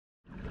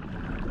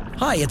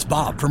Hi, it's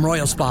Bob from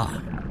Royal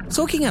Spa.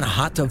 Soaking in a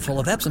hot tub full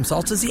of Epsom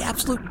salts is the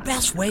absolute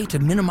best way to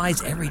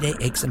minimize everyday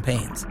aches and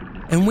pains.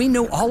 And we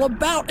know all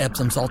about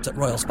Epsom salts at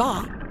Royal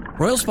Spa.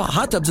 Royal Spa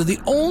hot tubs are the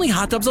only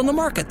hot tubs on the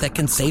market that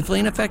can safely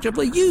and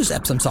effectively use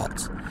Epsom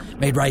salts.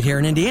 Made right here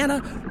in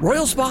Indiana,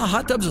 Royal Spa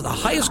hot tubs are the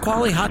highest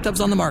quality hot tubs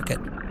on the market.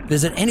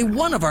 Visit any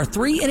one of our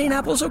 3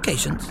 Indianapolis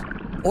locations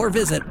or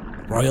visit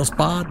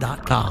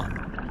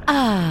royalspa.com.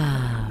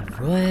 Ah,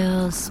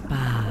 Royal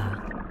Spa.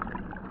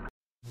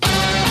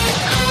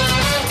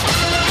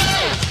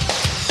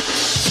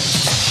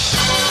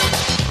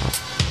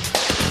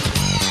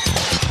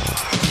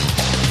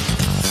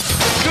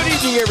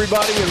 Good evening,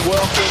 everybody, and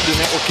welcome to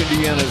Network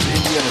Indiana's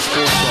Indiana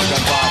Sports Talk.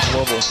 I'm Bob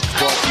Lovell,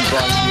 brought to you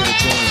by Indiana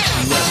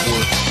Jones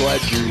Network.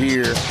 Glad you're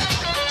here.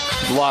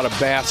 A lot of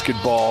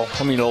basketball.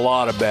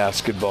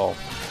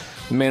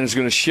 The man is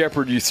going to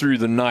shepherd you through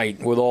the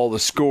night with all the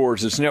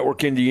scores. It's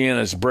Network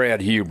Indiana's Brad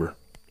Huber.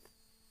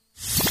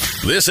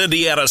 This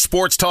Indiana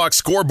Sports Talk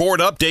scoreboard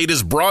update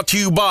is brought to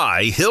you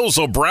by Hills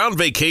of Brown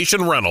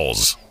Vacation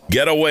Rentals.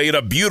 Get away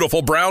to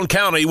beautiful Brown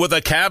County with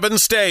a cabin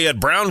stay at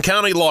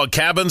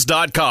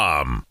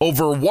browncountylogcabins.com.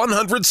 Over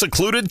 100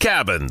 secluded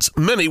cabins,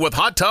 many with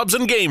hot tubs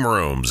and game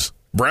rooms.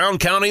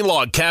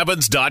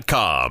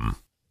 browncountylogcabins.com.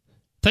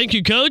 Thank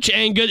you, Coach,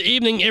 and good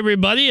evening,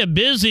 everybody. A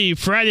busy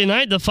Friday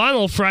night. The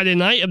final Friday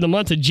night of the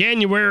month of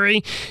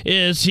January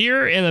is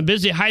here, and a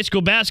busy high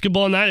school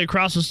basketball night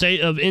across the state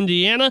of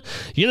Indiana.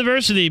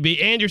 University beat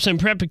Anderson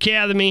Prep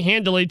Academy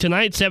handily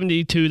tonight,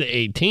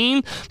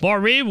 72-18. Bar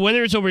Reeve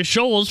winners over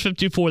Shoals,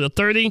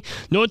 54-30.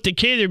 North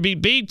Decatur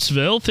beat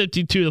Batesville,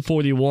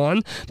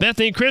 52-41.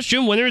 Bethany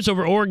Christian winners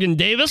over Oregon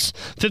Davis,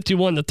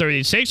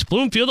 51-36.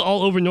 Bloomfield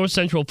all over North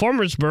Central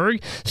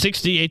Farmersburg,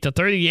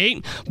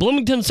 68-38.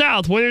 Bloomington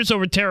South winners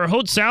over Terre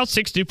Haute South,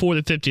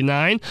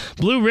 64-59.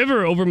 Blue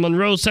River over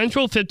Monroe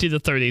Central,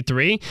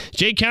 50-33.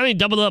 Jay County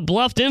doubled up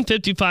Bluffton,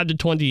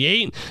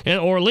 55-28. And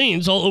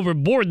Orleans all over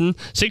Borden,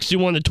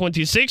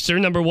 61-26. They're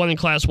number 1 in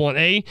Class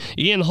 1A.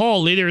 Ian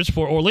Hall leaders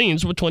for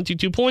Orleans with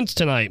 22 points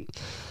tonight.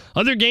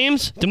 Other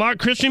games, DeMont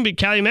Christian beat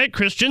Calumet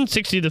Christian,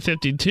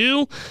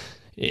 60-52.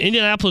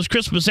 Indianapolis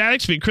Crispus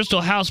Attucks beat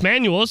Crystal House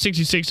Manual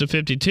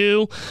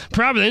 66-52.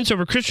 Providence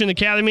over Christian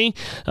Academy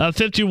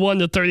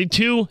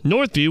 51-32.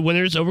 Northview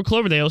winners over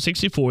Cloverdale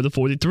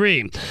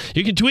 64-43.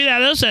 You can tweet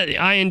at us at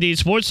IND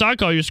Sports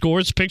Talk, all your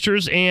scores,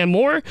 pictures, and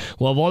more.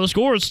 We'll have all the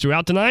scores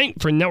throughout the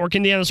night. For Network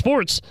Indiana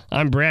Sports,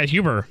 I'm Brad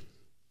Huber.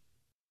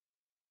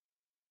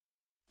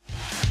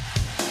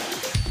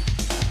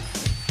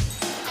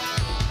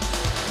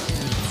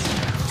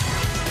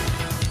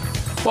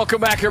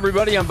 Welcome back,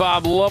 everybody. I'm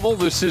Bob Lovell.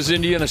 This is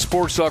Indiana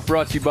Sports Talk,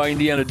 brought to you by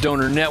Indiana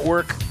Donor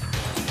Network.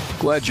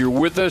 Glad you're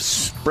with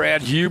us.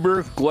 Brad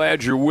Huber,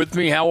 glad you're with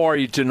me. How are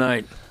you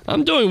tonight?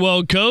 I'm doing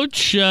well,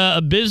 Coach.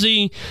 A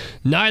busy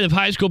night of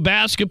high school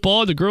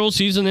basketball. The girls'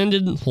 season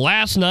ended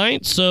last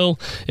night, so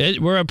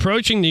we're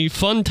approaching the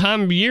fun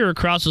time of year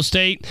across the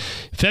state.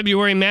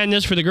 February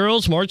madness for the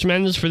girls, March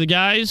madness for the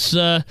guys.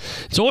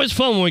 It's always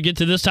fun when we get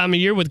to this time of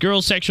year with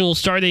girls' sectional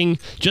starting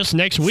just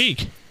next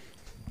week.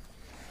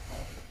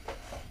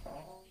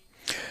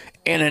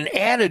 And an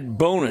added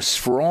bonus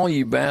for all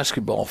you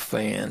basketball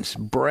fans,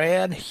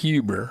 Brad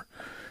Huber,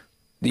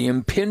 the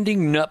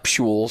impending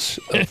nuptials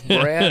of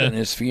Brad and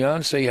his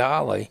fiancée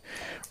Holly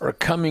are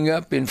coming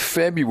up in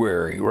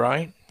February,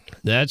 right?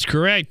 That's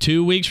correct.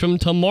 2 weeks from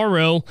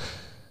tomorrow.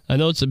 I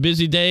know it's a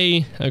busy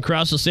day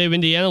across the state of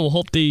Indiana. We'll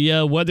hope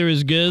the weather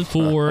is good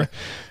for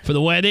the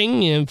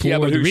wedding and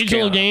for the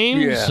regional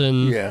games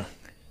and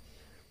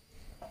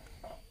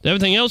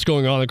everything else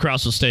going on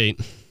across the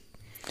state.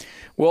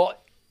 Well,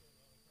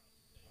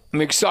 I'm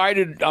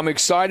excited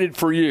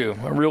for you.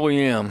 I really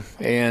am.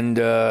 And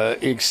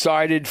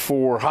excited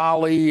for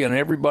Holly and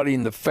everybody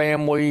in the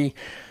family.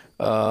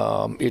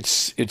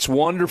 It's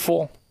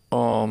wonderful.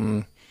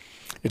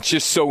 It's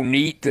just so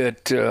neat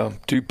that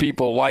two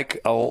people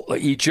like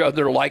each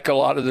other, like a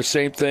lot of the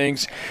same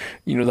things.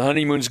 You know, the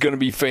honeymoon's going to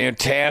be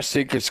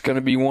fantastic. It's going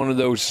to be one of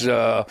those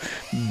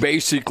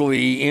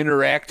basically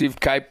interactive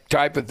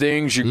type of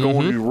things. You're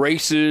going to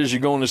races.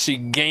 You're going to see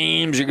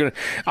games.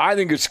 I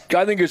think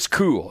it's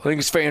cool. I think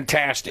it's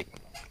fantastic.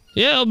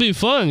 Yeah, it'll be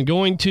fun.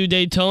 Going to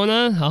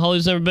Daytona.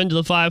 Holly's never been to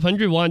the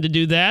 500. Wanted to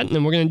do that. And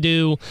then we're going to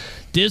do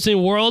Disney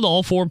World,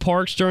 all 4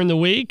 parks during the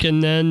week,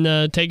 and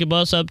then take a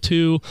bus up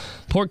to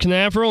Port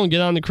Canaveral and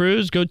get on the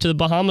cruise, go to the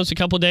Bahamas a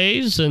couple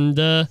days. And,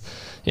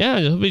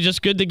 it'll be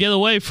just good to get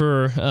away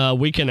for a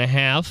week and a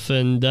half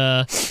and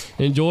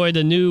enjoy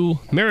the new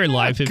married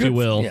life, if you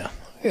will.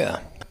 Yeah.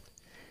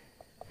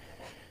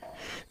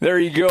 There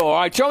you go.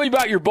 All right, tell me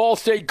about your Ball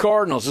State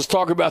Cardinals. Let's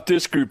talk about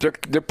this group.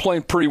 They're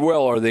playing pretty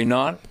well, are they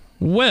not?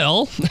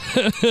 Well,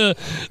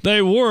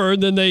 they were.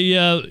 Then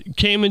they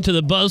came into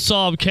the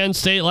buzzsaw of Kent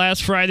State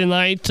last Friday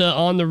night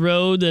on the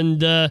road.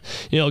 And,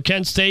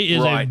 Kent State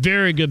is a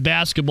very good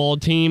basketball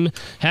team,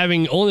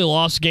 having only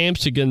lost games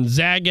to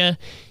Gonzaga,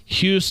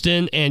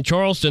 Houston, and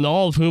Charleston,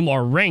 all of whom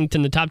are ranked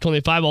in the top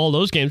 25. All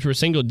those games were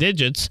single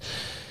digits.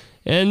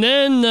 And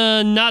then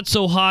not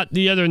so hot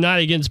the other night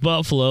against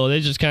Buffalo.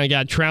 They just kind of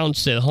got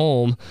trounced at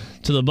home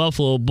to the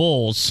Buffalo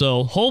Bulls.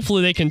 So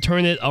hopefully they can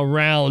turn it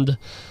around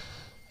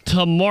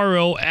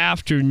tomorrow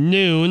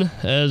afternoon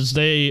as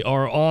they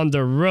are on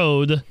the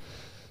road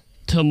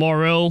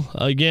tomorrow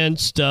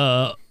against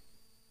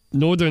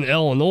Northern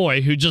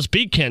Illinois, who just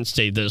beat Kent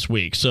State this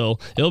week. So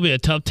it'll be a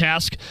tough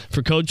task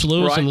for Coach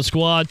Lewis and the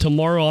squad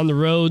tomorrow on the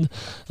road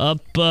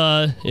up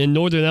in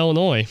Northern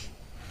Illinois.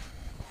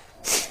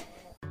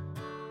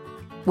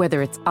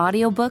 Whether it's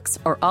audiobooks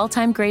or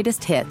all-time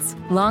greatest hits,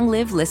 long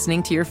live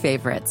listening to your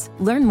favorites.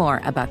 Learn more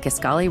about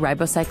Kisqali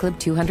Ribociclib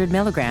 200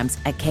 milligrams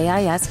at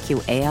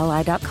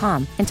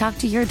KISQALI.com and talk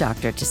to your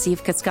doctor to see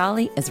if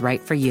Kisqali is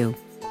right for you.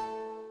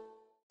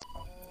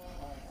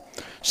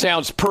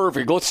 Sounds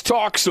perfect. Let's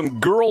talk some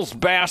girls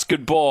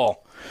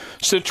basketball.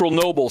 Central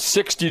Noble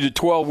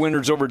 60-12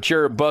 winners over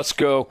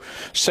Cherubusco.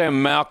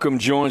 Sam Malcolm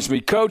joins me.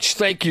 Coach,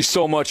 thank you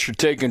so much for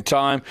taking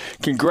time.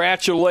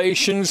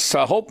 Congratulations.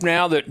 I hope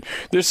now that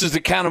this is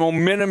the kind of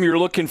momentum you're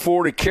looking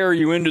for to carry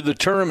you into the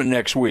tournament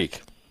next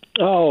week.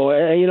 Oh,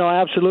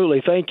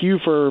 absolutely. Thank you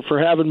for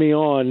having me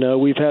on.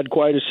 We've had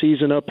quite a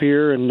season up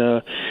here,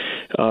 and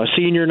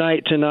senior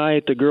night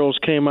tonight, the girls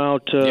came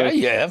out.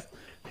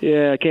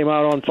 Came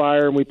out on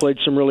fire, and we played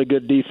some really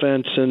good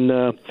defense,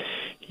 and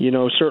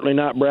certainly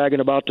not bragging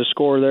about the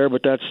score there,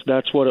 but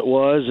that's what it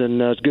was,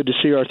 and it's good to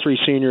see our three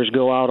seniors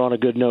go out on a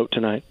good note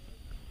tonight.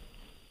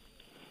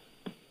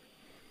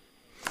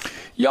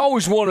 You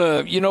always want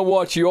to,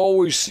 you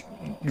always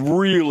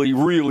really,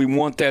 really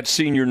want that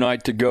senior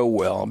night to go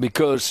well,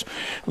 because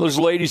those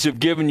ladies have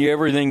given you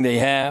everything they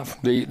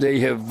have.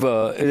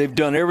 They've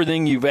done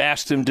everything you've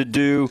asked them to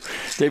do.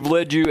 They've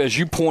led you, as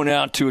you point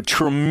out, to a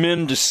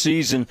tremendous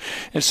season,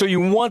 and so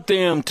you want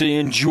them to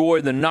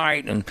enjoy the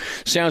night, and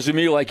sounds to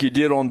me like you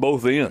did on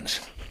both ends.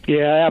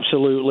 Yeah,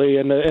 absolutely.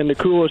 And the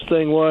coolest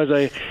thing was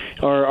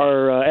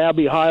our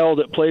Abby Heil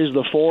that plays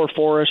the 4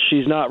 for us.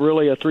 She's not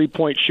really a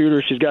three-point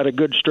shooter. She's got a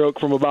good stroke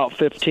from about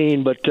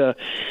 15, but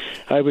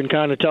I've been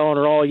kind of telling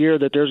her all year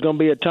that there's going to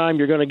be a time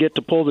you're going to get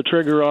to pull the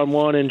trigger on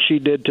one, and she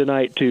did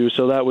tonight too.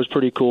 So that was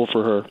pretty cool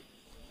for her.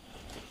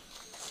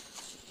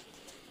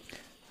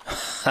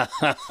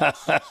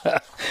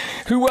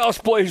 Who else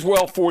plays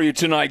well for you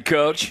tonight,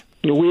 Coach?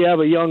 We have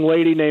a young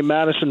lady named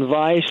Madison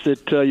Weiss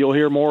that you'll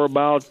hear more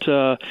about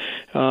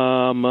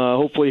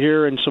hopefully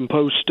here in some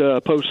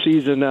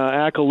postseason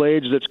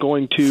accolades, that's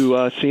going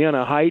to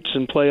Siena Heights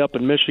and play up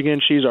in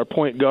Michigan. She's our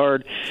point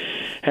guard,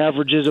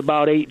 averages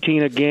about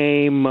 18 a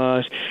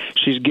game.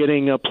 She's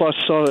getting a plus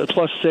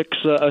 6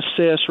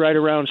 assists, right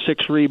around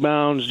 6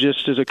 rebounds,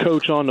 just as a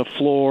coach on the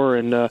floor,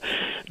 and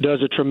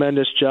does a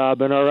tremendous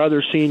job. And our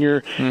other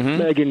senior,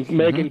 Megan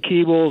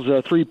Keeble's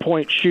a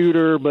three-point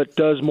shooter, but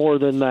does more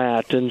than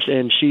that. And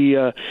she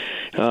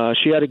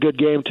had a good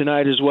game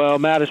tonight as well.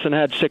 Madison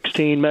had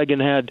 16, Megan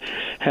had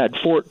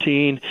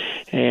 14,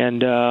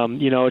 and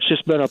it's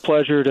just been a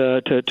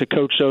pleasure to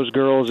coach those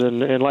girls.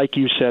 And like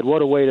you said,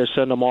 what a way to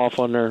send them off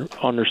on their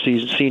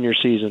senior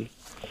season.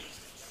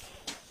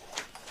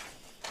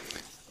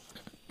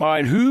 All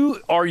right, who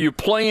are you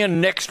playing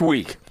next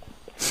week?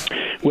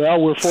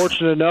 Well, we're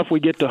fortunate enough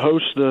we get to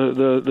host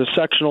the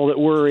sectional that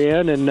we're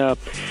in, and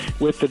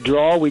with the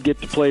draw, we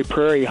get to play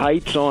Prairie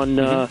Heights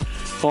on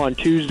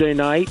Tuesday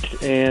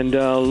night, and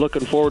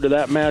looking forward to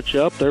that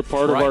matchup. They're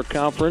part of our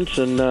conference,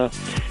 and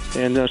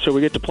so we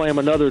get to play them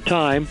another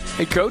time.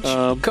 Hey, Coach.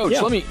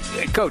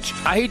 Coach,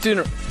 I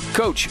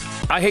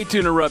hate to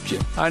interrupt you.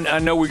 I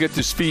know we get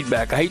this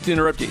feedback. I hate to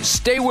interrupt you.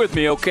 Stay with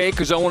me, okay?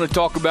 Because I want to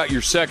talk about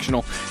your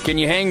sectional. Can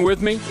you hang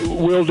with me?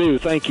 Will do.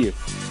 Thank you.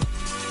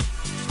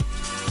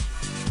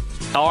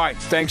 All right.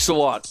 Thanks a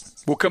lot.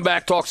 We'll come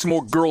back, talk some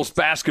more girls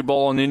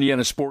basketball on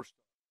Indiana Sports.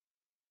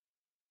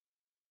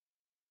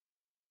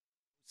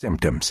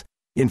 Symptoms.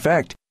 In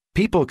fact,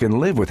 people can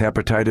live with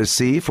hepatitis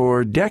C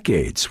for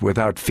decades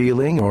without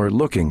feeling or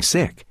looking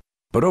sick.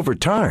 But over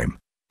time,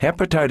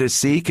 hepatitis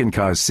C can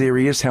cause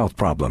serious health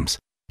problems,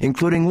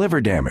 including liver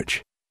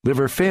damage,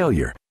 liver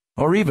failure,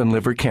 or even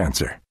liver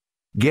cancer.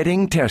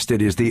 Getting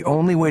tested is the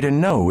only way to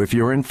know if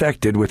you're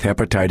infected with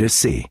hepatitis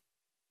C.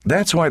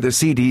 That's why the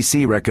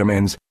CDC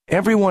recommends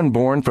everyone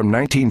born from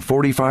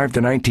 1945 to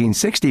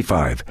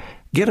 1965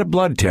 get a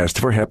blood test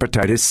for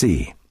hepatitis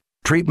C.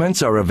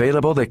 Treatments are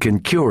available that can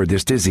cure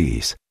this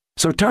disease.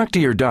 So talk to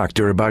your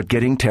doctor about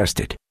getting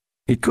tested.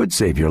 It could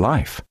save your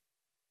life.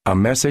 A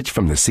message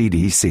from the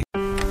CDC.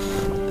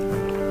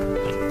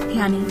 Hey,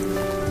 honey,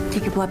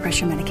 take your blood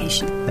pressure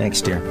medication.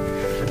 Thanks, dear.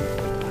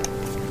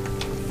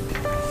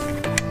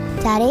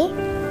 Daddy?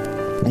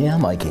 Yeah,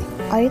 Mikey.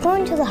 Are you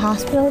going to the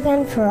hospital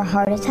again for a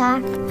heart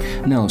attack?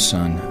 No,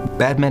 son.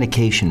 Bad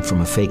medication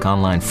from a fake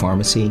online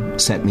pharmacy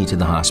sent me to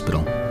the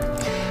hospital.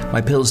 My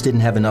pills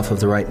didn't have enough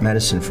of the right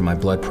medicine for my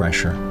blood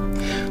pressure.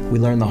 We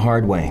learned the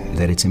hard way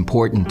that it's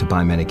important to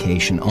buy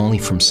medication only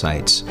from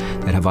sites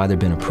that have either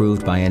been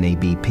approved by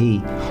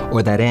NABP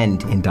or that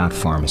end in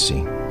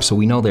 .pharmacy, so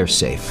we know they're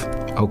safe.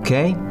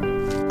 Okay?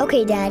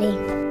 Okay, Daddy.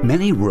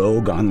 Many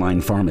rogue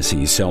online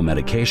pharmacies sell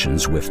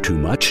medications with too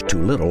much,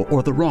 too little,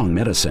 or the wrong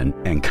medicine,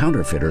 and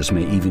counterfeiters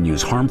may even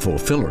use harmful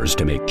fillers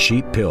to make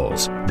cheap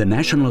pills. The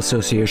National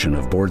Association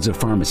of Boards of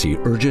Pharmacy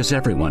urges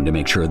everyone to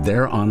make sure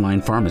their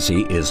online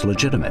pharmacy is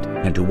legitimate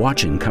and to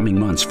watch in coming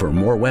months for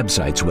more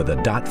websites with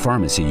a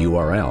 .pharmacy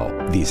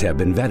URL. These have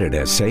been vetted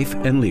as safe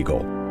and legal.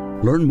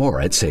 Learn more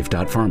at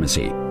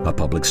safe.pharmacy, a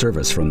public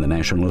service from the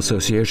National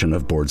Association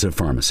of Boards of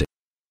Pharmacy.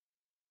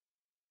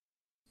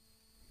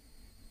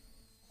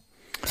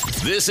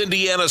 This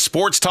Indiana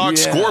Sports Talk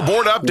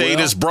scoreboard update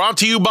is brought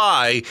to you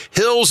by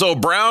Hills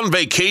O'Brown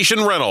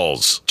Vacation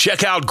Rentals.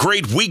 Check out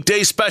great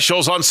weekday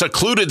specials on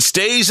secluded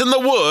stays in the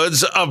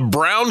woods of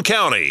Brown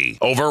County.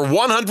 Over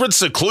 100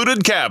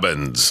 secluded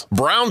cabins.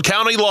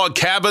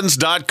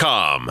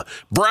 BrownCountyLogCabins.com.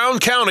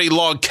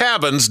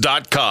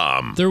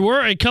 BrownCountyLogCabins.com. There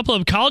were a couple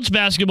of college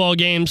basketball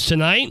games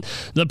tonight.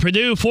 The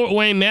Purdue-Fort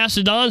Wayne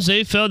Mastodons,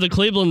 they fell to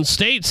Cleveland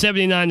State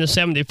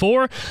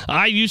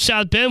 79-74. IU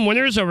South Bend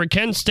winners over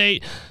Kent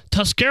State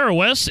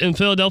Tuscarawas in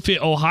Philadelphia,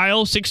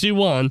 Ohio,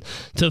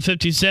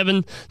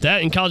 61-57.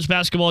 That in college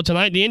basketball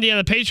tonight. The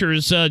Indiana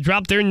Pacers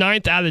dropped their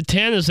 9th out of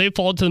 10 as they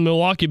fall to the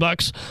Milwaukee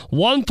Bucks,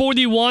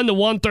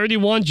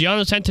 141-131.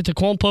 Giannis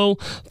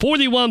Antetokounmpo,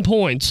 41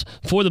 points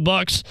for the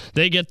Bucks.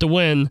 They get the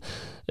win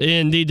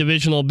in the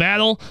divisional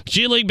battle.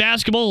 G League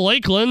basketball,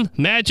 Lakeland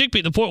Magic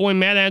beat the Fort Wayne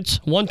Mad Ants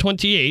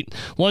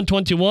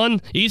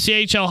 128-121.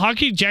 ECHL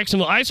hockey,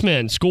 Jacksonville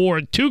Icemen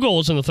scored 2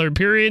 goals in the third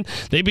period.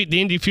 They beat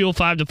the Indy Fuel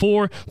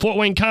 5-4. Fort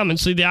Wayne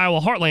Comets lead the Iowa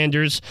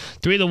Heartlanders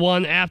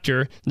 3-1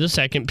 after the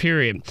second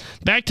period.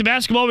 Back to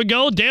basketball we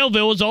go.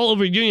 Daleville was all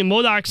over Union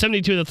Modoc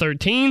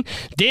 72-13.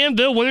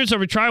 Danville winners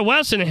over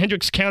Tri-West in a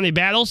Hendricks County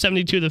battle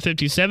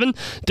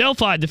 72-57.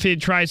 Delphi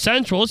defeated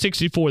Tri-Central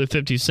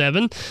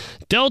 64-57.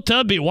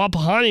 Delta beat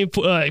Wapahani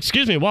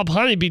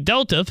beat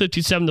Delta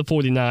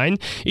 57-49.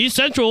 East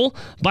Central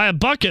by a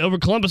bucket over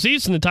Columbus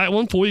East in the tight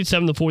one,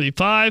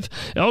 47-45.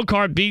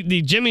 Elkhart beat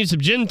the Jimmies of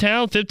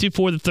Gintown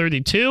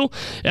 54-32.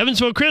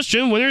 Evansville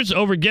Christian winners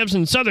over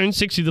Gibson Southern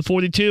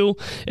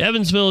 60-42.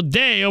 Evansville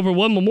Day over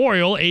Wood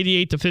Memorial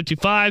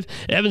 88-55.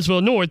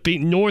 Evansville North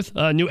beat New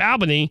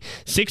Albany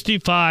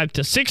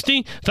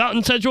 65-60.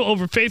 Fountain Central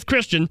over Faith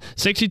Christian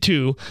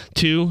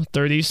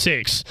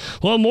 62-36.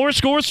 Well, more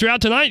scores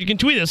throughout tonight. You can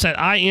tweet us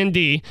at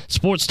IND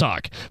Sports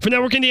Talk. For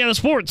Network Indiana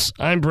Sports,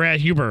 I'm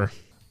Brad Huber.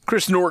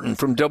 Chris Norton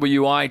from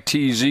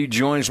WITZ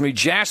joins me.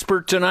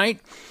 Jasper tonight,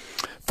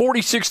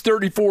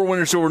 46-34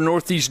 winners over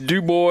Northeast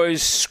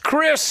DuBois.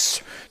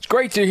 Chris, it's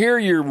great to hear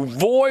your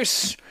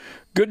voice.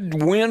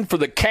 Good win for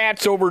the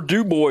Cats over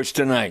DuBois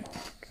tonight.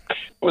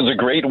 It was a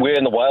great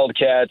win. The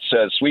Wildcats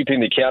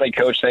sweeping the county.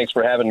 Coach, thanks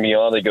for having me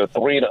on. They go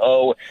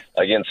 3-0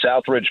 against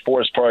Southridge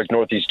Forest Park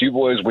Northeast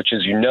DuBois, which,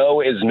 as you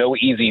know, is no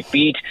easy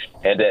feat.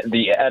 And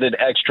the added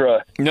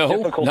extra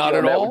difficulty not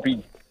at all. Would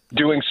be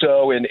doing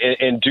so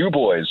in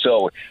DuBois.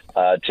 So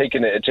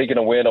taking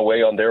a win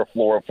away on their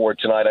floor for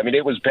tonight. I mean,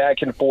 it was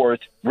back and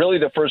forth. Really,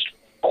 the first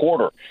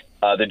quarter,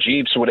 the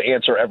Jeeps would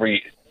answer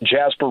every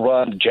Jasper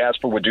run.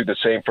 Jasper would do the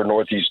same for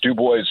Northeast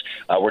DuBois.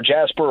 Where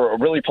Jasper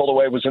really pulled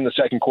away was in the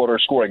second quarter,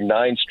 scoring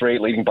 9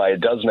 straight, leading by a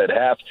dozen at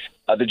half.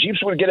 The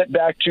Jeeps would get it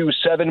back to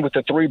 7 with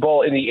the 3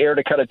 ball in the air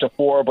to cut it to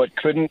 4, but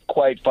couldn't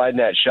quite find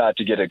that shot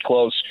to get it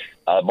close.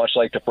 Much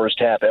like the first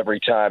half, every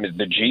time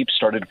the Jeeps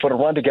started to put a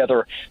run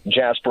together,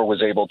 Jasper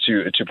was able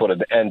to put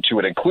an end to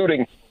it,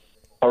 including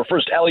our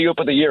first alley-oop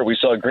of the year. We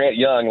saw Grant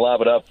Young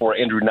lob it up for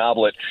Andrew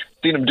Noblet.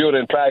 Seen him do it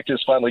in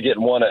practice, finally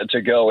getting one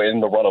to go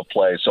in the run of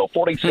play. So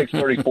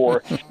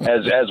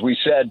 46-34, as we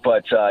said.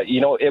 But,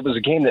 it was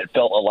a game that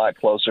felt a lot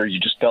closer.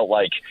 You just felt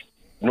like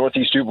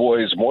Northeast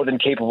DuBois more than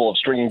capable of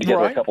stringing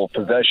together a couple of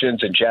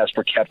possessions, and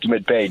Jasper kept them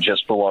at bay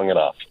just for long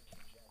enough.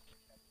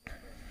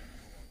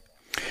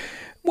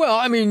 Well,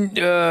 I mean,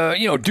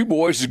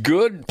 DuBois is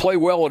good, play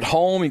well at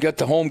home. You got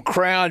the home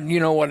crowd. You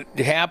know what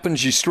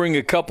happens? You string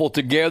a couple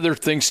together,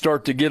 things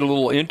start to get a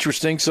little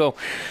interesting. So,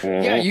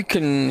 yeah, you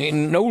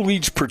can no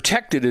leads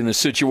protected in a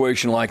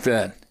situation like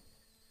that.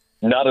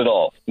 Not at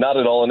all. Not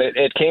at all. And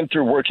it came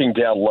through working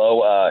down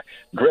low.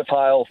 Griff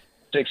Heil,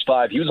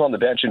 6'5", he was on the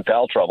bench in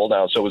foul trouble.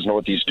 Now, so was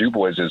Northeast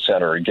DuBois'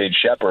 center, Gage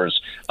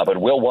Sheppers. But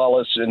Will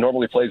Wallace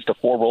normally plays the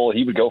 4 role.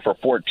 He would go for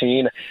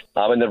 14.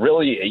 And then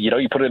really,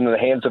 you put it in the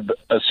hands of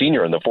a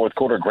senior in the fourth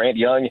quarter. Grant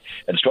Young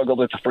had struggled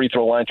at the free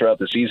throw line throughout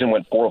the season,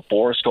 went 4 of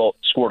 4,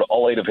 scored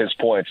all 8 of his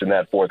points in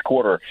that fourth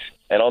quarter.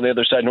 And on the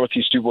other side,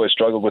 Northeast DuBois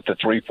struggled with the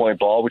 3-point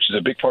ball, which is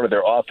a big part of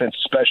their offense,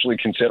 especially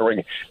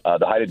considering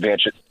the height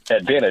advantage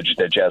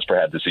that Jasper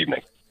had this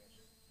evening.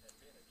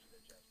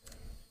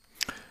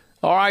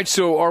 All right,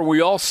 so are we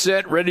all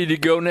set, ready to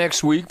go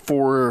next week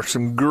for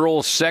some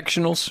girls'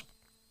 sectionals?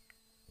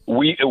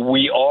 We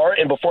are,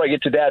 and before I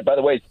get to that, by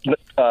the way,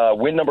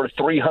 win number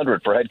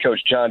 300 for head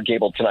coach John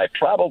Gable tonight.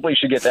 Probably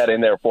should get that in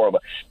there for him.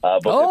 I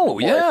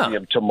see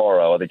him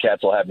tomorrow. The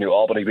Cats will have New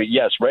Albany, but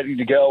yes, ready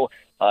to go.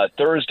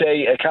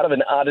 Thursday, kind of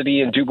an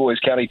oddity in DuBois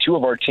County. 2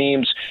 of our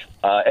teams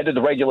ended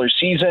the regular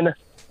season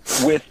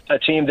with a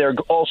team they're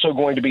also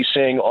going to be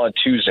seeing on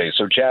Tuesday.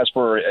 So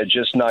Jasper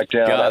just knocked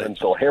down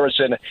Evansville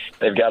Harrison.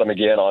 They've got them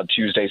again on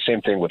Tuesday.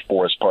 Same thing with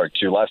Forest Park,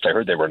 too. Last I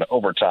heard, they were in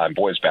overtime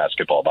boys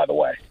basketball, by the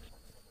way.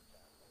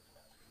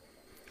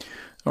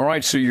 All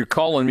right, so you're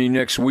calling me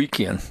next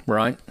weekend,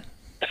 right?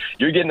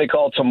 You're getting a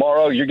call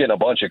tomorrow. You're getting a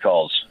bunch of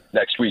calls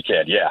next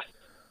weekend, yeah.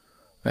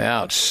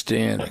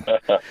 Outstanding.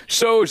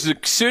 So is the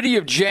city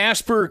of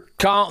Jasper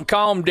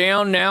calmed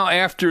down now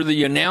after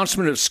the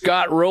announcement of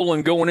Scott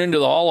Rowland going into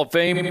the Hall of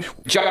Fame,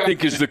 which I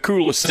think is the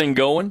coolest thing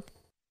going?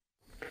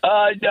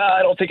 I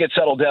don't think it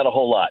settled down a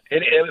whole lot.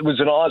 It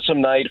was an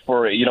awesome night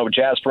for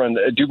Jasper and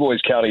Dubois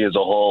County as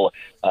a whole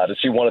to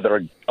see one of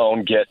their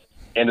own get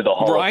into the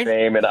Hall of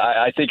Fame. And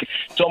I think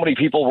so many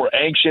people were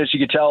anxious. You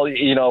could tell,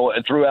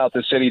 throughout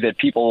the city that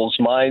people's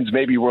minds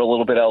maybe were a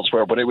little bit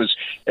elsewhere, but it was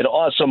an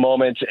awesome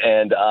moment.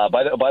 And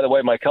by the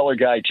way, my color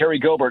guy, Terry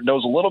Gobert,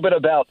 knows a little bit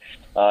about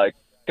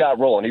Scott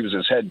Rowland. He was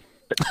his head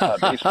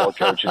baseball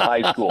coach in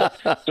high school.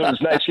 So it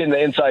was nice getting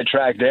the inside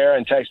track there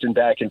and texting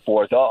back and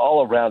forth.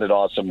 All around an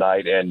awesome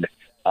night. And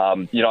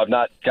I've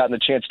not gotten the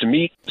chance to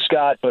meet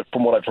Scott, but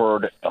from what I've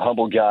heard, a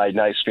humble guy,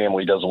 nice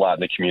family, does a lot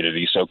in the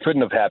community. So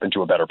couldn't have happened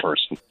to a better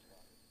person.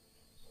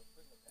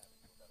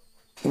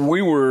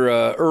 We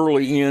were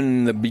early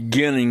in the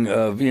beginning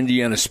of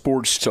Indiana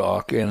Sports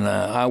Talk, and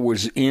I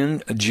was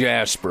in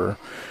Jasper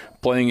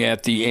playing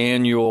at the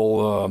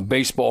annual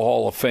Baseball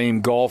Hall of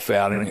Fame golf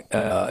outing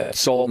at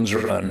Sultan's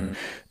Run,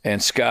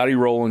 and Scotty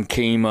Rowland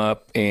came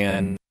up,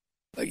 and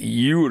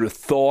you would have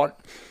thought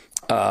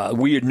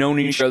we had known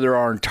each other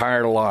our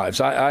entire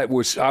lives. I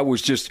was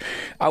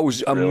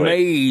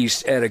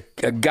amazed at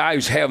a guy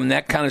who's having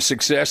that kind of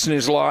success in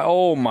his life.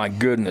 Oh my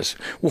goodness!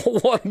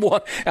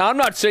 What? I'm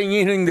not saying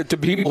anything that the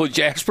people of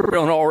Jasper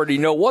don't already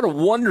know. What a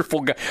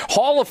wonderful guy!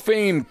 Hall of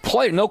Fame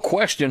player, no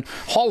question.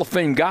 Hall of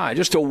Fame guy,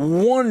 just a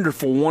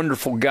wonderful,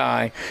 wonderful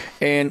guy,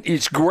 and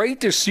it's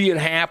great to see it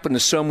happen to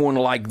someone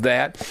like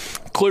that.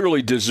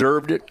 Clearly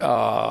deserved it.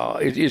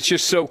 It's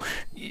just so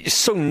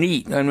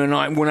neat. I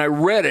mean, when I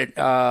read it,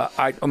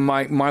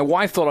 my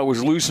wife thought I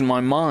was losing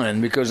my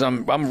mind because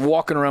I'm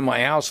walking around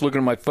my house looking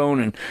at my phone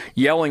and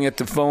yelling at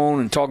the phone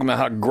and talking about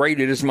how great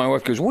it is. My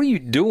wife goes, "What are you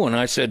doing?"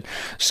 I said,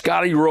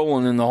 "Scotty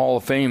Rowland in the Hall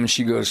of Fame." And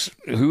she goes,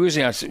 "Who is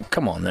he?" I said,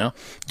 "Come on now,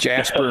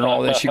 Jasper and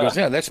all that." She goes,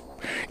 "Yeah, that's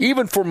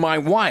even for my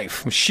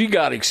wife." She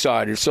got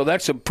excited, so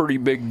that's a pretty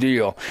big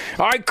deal.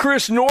 All right,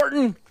 Chris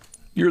Norton.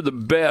 You're the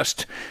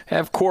best.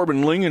 Have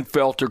Corbin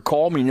Lingenfelter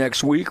call me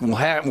next week.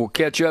 We'll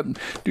catch up and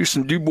do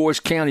some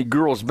Dubois County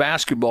girls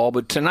basketball.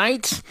 But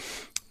tonight,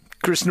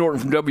 Chris Norton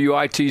from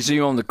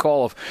WITZ on the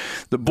call of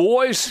the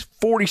boys.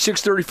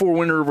 46-34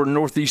 winner over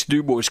Northeast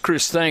Dubois.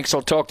 Chris, thanks.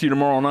 I'll talk to you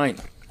tomorrow night.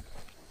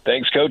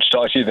 Thanks, Coach.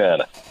 Talk to you then.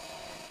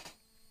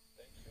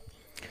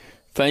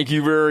 Thank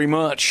you very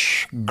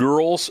much.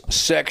 Girls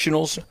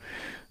sectionals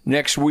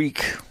next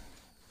week.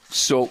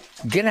 So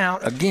get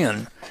out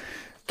again.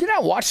 Get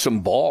out and watch some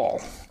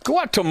ball. Go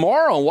out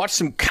tomorrow and watch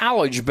some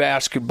college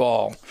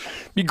basketball.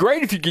 Be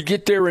great if you could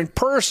get there in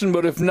person,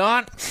 but if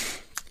not,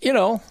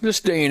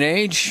 this day and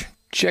age,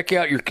 check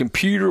out your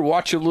computer,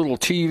 watch a little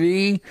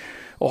TV.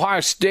 Ohio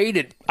State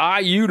at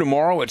IU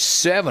tomorrow at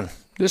 7.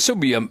 This will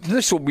be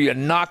a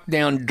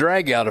knockdown,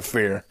 drag-out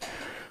affair.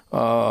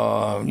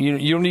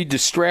 You'll need to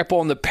strap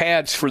on the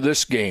pads for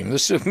this game.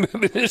 This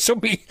will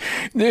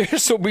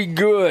be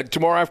good.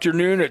 Tomorrow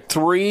afternoon at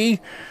 3.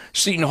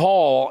 Seton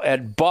Hall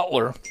at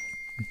Butler.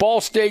 Ball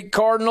State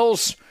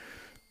Cardinals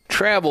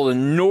travel to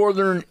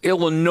Northern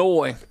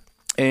Illinois,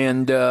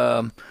 and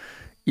they're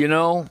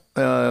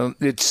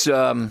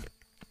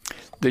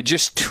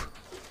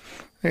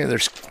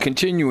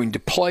continuing to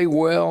play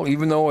well,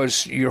 even though,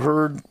 as you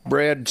heard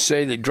Brad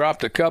say, they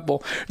dropped a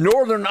couple.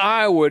 Northern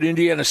Iowa at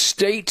Indiana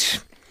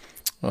State.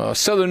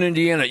 Southern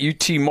Indiana at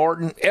UT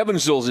Martin.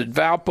 Evansville's at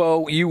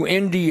Valpo.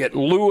 UND at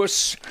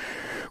Lewis.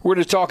 We're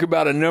going to talk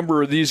about a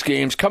number of these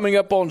games. Coming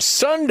up on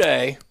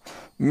Sunday,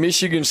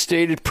 Michigan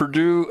State at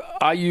Purdue,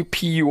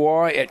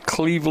 IUPUI at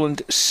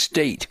Cleveland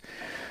State.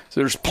 So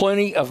there's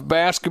plenty of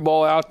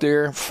basketball out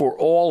there for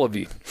all of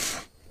you.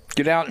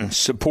 Get out and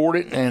support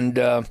it, and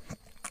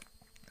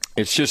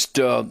it's just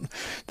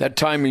that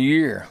time of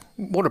year.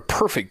 What a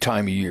perfect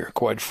time of year,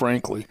 quite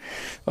frankly.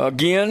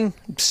 Again,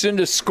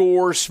 send us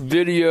scores,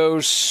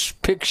 videos,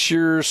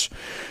 pictures,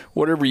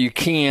 whatever you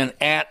can,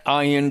 at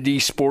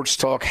IND Sports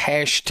Talk,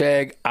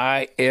 hashtag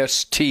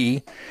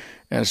IST,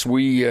 as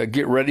we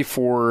get ready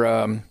for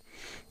a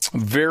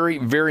very,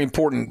 very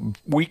important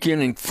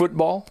weekend in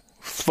football,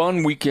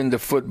 fun weekend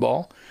of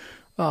football.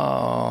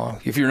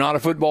 If you're not a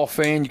football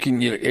fan, you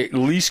can at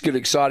least get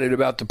excited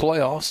about the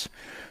playoffs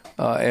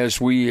as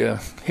we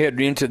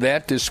head into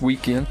that this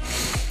weekend.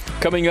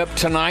 Coming up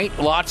tonight,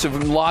 lots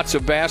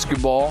of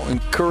basketball.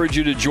 Encourage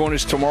you to join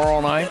us tomorrow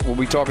night. We'll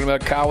be talking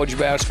about college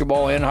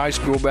basketball and high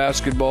school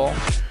basketball.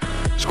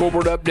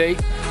 Scoreboard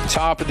update,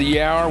 top of the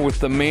hour with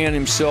the man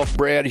himself,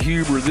 Brad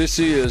Huber. This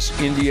is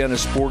Indiana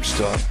Sports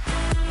Talk.